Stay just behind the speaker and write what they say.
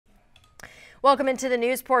Welcome into the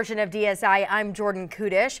news portion of DSI. I'm Jordan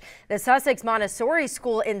Kudish. The Sussex Montessori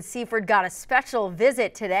School in Seaford got a special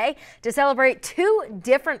visit today to celebrate two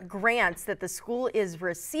different grants that the school is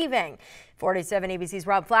receiving. 47 ABC's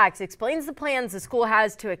Rob Flax explains the plans the school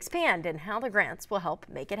has to expand and how the grants will help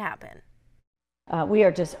make it happen. We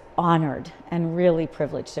are just honored and really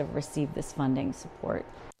privileged to have received this funding support.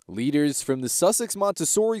 Leaders from the Sussex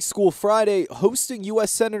Montessori School Friday hosting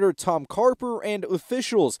U.S. Senator Tom Carper and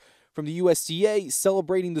officials from the USDA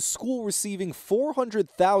celebrating the school receiving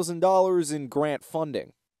 $400,000 in grant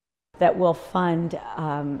funding. That will fund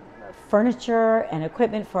furniture and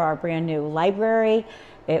equipment for our brand new library.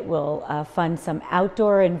 It will fund some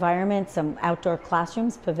outdoor environments, some outdoor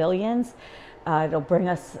classrooms, pavilions. It'll bring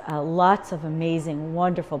us lots of amazing,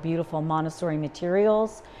 wonderful, beautiful Montessori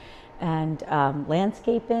materials and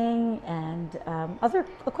landscaping and other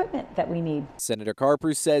equipment that we need. Senator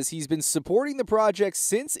Carper says he's been supporting the project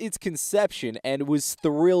since its conception and was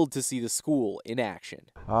thrilled to see the school in action.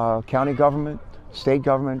 County government, state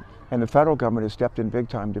government, and the federal government has stepped in big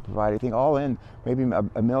time to provide, I think, all in maybe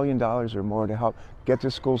 $1 million or more to help get the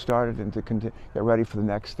school started and to get ready for the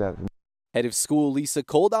next step. Head of school Lisa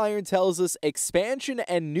Coldiron tells us expansion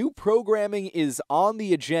and new programming is on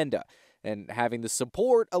the agenda, and having the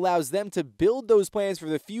support allows them to build those plans for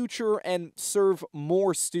the future and serve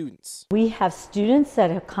more students. We have students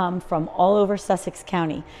that have come from all over Sussex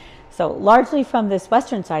County, so largely from this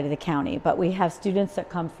western side of the county, but we have students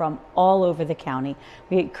that come from all over the county.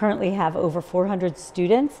 We currently have over 400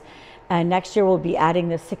 students, and next year we'll be adding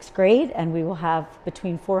the 6th grade, and we will have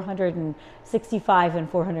between 465 and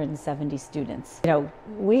 470 students. You know,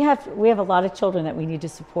 we have a lot of children that we need to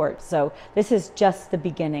support, so this is just the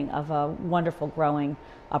beginning of a wonderful growing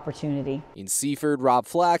opportunity. In Seaford, Rob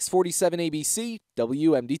Flax, 47 ABC,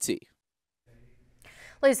 WMDT.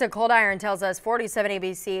 Lisa Coldiron tells 47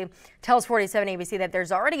 ABC that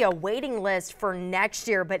there's already a waiting list for next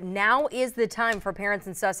year, but now is the time for parents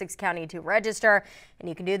in Sussex County to register, and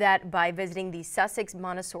you can do that by visiting the Sussex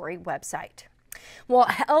Montessori website. Well,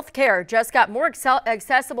 health care just got more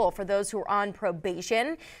accessible for those who are on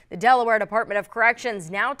probation. The Delaware Department of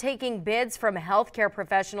Corrections now taking bids from health care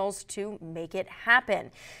professionals to make it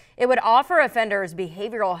happen. It would offer offenders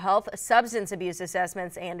behavioral health, substance abuse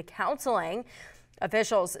assessments, and counseling.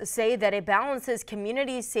 Officials say that it balances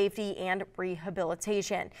community safety and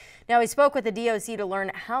rehabilitation. Now, we spoke with the DOC to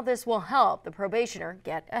learn how this will help the probationer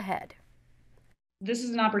get ahead. This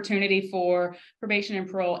is an opportunity for probation and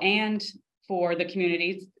parole and for the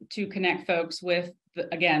communities to connect folks with,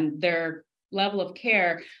 again, their level of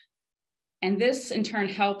care. And this in turn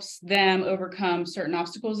helps them overcome certain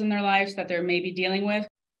obstacles in their lives that they're maybe dealing with.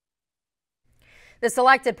 The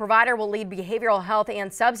selected provider will lead behavioral health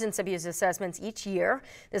and substance abuse assessments each year.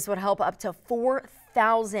 This would help up to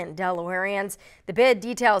 4,000 Delawareans. The bid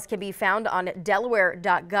details can be found on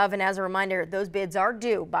delaware.gov. And as a reminder, those bids are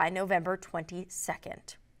due by November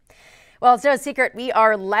 22nd. Well, it's no secret we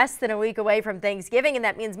are less than a week away from Thanksgiving, and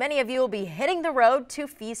that means many of you will be hitting the road to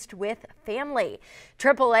feast with family.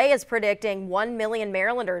 AAA is predicting 1 million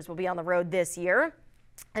Marylanders will be on the road this year,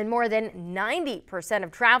 and more than 90%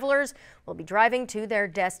 of travelers will be driving to their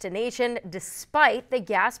destination despite the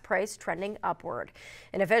gas price trending upward.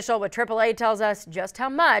 An official with AAA tells us just how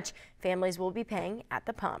much families will be paying at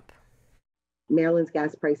the pump. Maryland's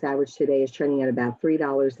gas price average today is trending at about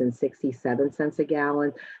 $3.67 a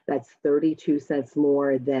gallon. That's 32 cents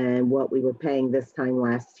more than what we were paying this time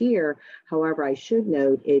last year. However, I should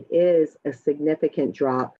note it is a significant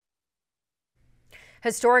drop.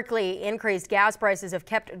 Historically, increased gas prices have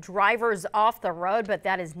kept drivers off the road, but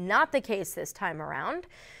that is not the case this time around.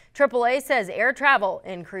 AAA says air travel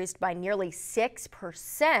increased by nearly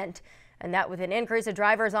 6%, and that with an increase of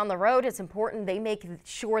drivers on the road, it's important they make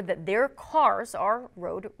sure that their cars are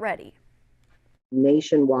road ready.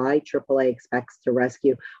 Nationwide, AAA expects to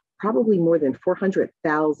rescue probably more than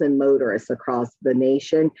 400,000 motorists across the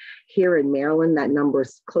nation. Here in Maryland, that number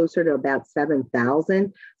is closer to about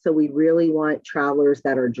 7,000. So we really want travelers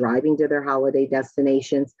that are driving to their holiday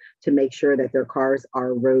destinations to make sure that their cars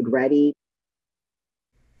are road ready.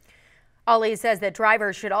 Ali says that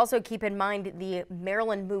drivers should also keep in mind the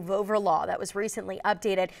Maryland Move Over law that was recently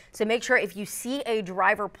updated. So make sure if you see a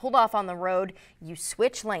driver pulled off on the road, you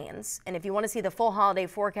switch lanes. And if you want to see the full holiday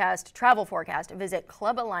forecast, travel forecast, visit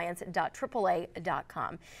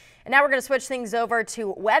cluballiance.aaa.com. And now we're going to switch things over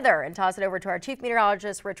to weather and toss it over to our chief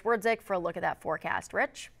meteorologist, Rich Wardzik, for a look at that forecast.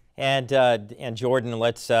 Rich? And Jordan,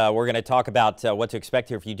 we're going to talk about what to expect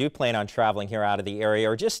here if you do plan on traveling here out of the area,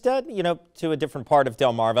 or just to a different part of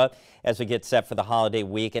Delmarva as we get set for the holiday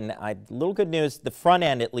week. And a little good news, the front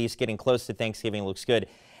end at least getting close to Thanksgiving looks good.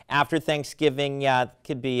 after Thanksgiving. Yeah, it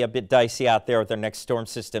could be a bit dicey out there with our next storm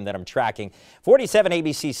system that I'm tracking. 47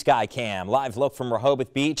 ABC Sky Cam, live look from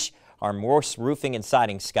Rehoboth Beach, our Morse Roofing and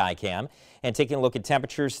Siding Sky Cam. And taking a look at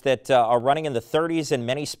temperatures that are running in the 30s in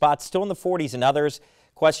many spots, still in the 40s in others.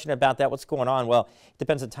 Question about that, what's going on? Well, it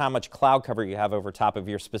depends on how much cloud cover you have over top of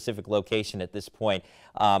your specific location at this point.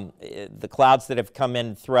 The clouds that have come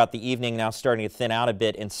in throughout the evening now starting to thin out a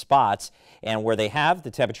bit in spots, and where they have,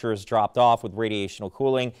 the temperature has dropped off with radiational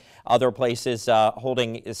cooling. Other places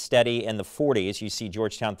holding steady in the 40s. You see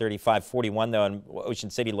Georgetown 35, 41 though, and Ocean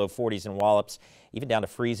City low 40s and Wallops, even down to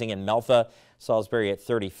freezing in Melfa, Salisbury at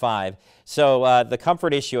 35. So the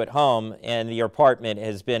comfort issue at home and your apartment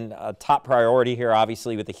has been a top priority here,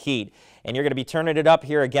 obviously, with the heat. And you're going to be turning it up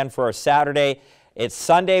here again for our Saturday. It's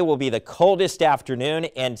Sunday will be the coldest afternoon,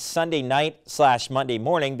 and Sunday night / Monday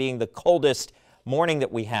morning being the coldest morning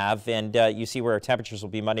that we have. And you see where our temperatures will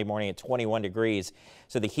be Monday morning at 21 degrees.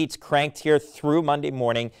 So the heat's cranked here through Monday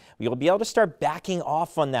morning. You'll be able to start backing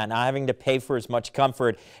off on that, not having to pay for as much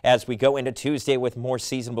comfort as we go into Tuesday with more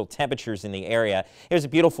seasonable temperatures in the area. It was a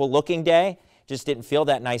beautiful looking day. Just didn't feel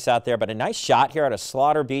that nice out there, but a nice shot here at a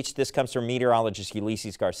Slaughter Beach. This comes from meteorologist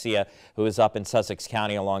Ulysses Garcia, who was up in Sussex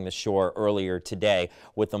County along the shore earlier today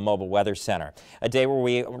with the Mobile Weather Center. A day where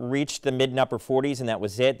we reached the mid and upper 40s, and that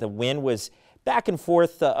was it. The wind was back and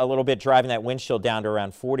forth a little bit, driving that wind chill down to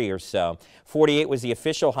around 40 or so. 48 was the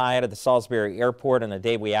official high out of the Salisbury Airport. On the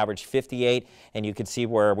day we averaged 58, and you can see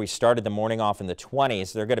where we started the morning off in the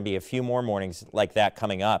 20s. There are going to be a few more mornings like that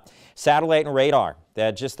coming up. Satellite and radar,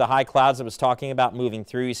 just the high clouds I was talking about moving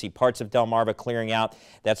through. You see parts of Delmarva clearing out.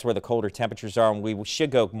 That's where the colder temperatures are, and we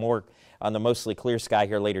should go more on the mostly clear sky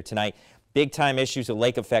here later tonight. Big time issues of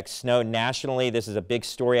lake effect snow nationally. This is a big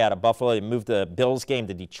story out of Buffalo. They moved the Bills game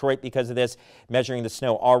to Detroit because of this, measuring the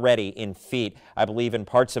snow already in feet. I believe in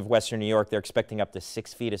parts of western New York, they're expecting up to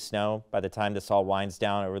 6 feet of snow by the time this all winds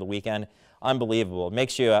down over the weekend. Unbelievable. It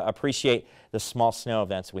makes you appreciate the small snow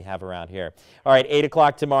events we have around here. All right, 8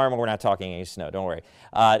 o'clock tomorrow, we're not talking any snow, don't worry,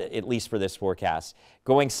 at least for this forecast.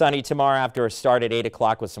 Going sunny tomorrow after a start at 8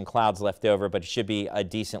 o'clock with some clouds left over, but it should be a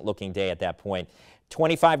decent looking day at that point.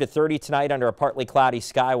 25 to 30 tonight under a partly cloudy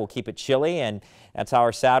sky. Will keep it chilly, and that's how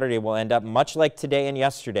our Saturday will end up, much like today and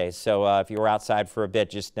yesterday. So if you were outside for a bit,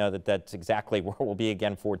 just know that that's exactly where we'll be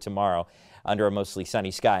again for tomorrow under a mostly sunny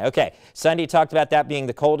sky. Okay, Sunday, talked about that being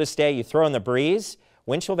the coldest day. You throw in the breeze,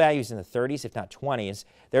 wind chill values in the 30s, if not 20s.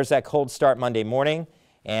 There's that cold start Monday morning,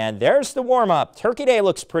 and there's the warm-up. Turkey Day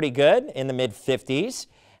looks pretty good in the mid-50s.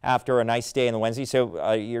 After a nice day on the Wednesday.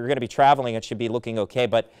 So you're going to be traveling. It should be looking okay,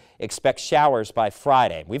 but expect showers by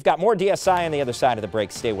Friday. We've got more DSI on the other side of the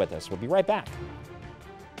break. Stay with us. We'll be right back.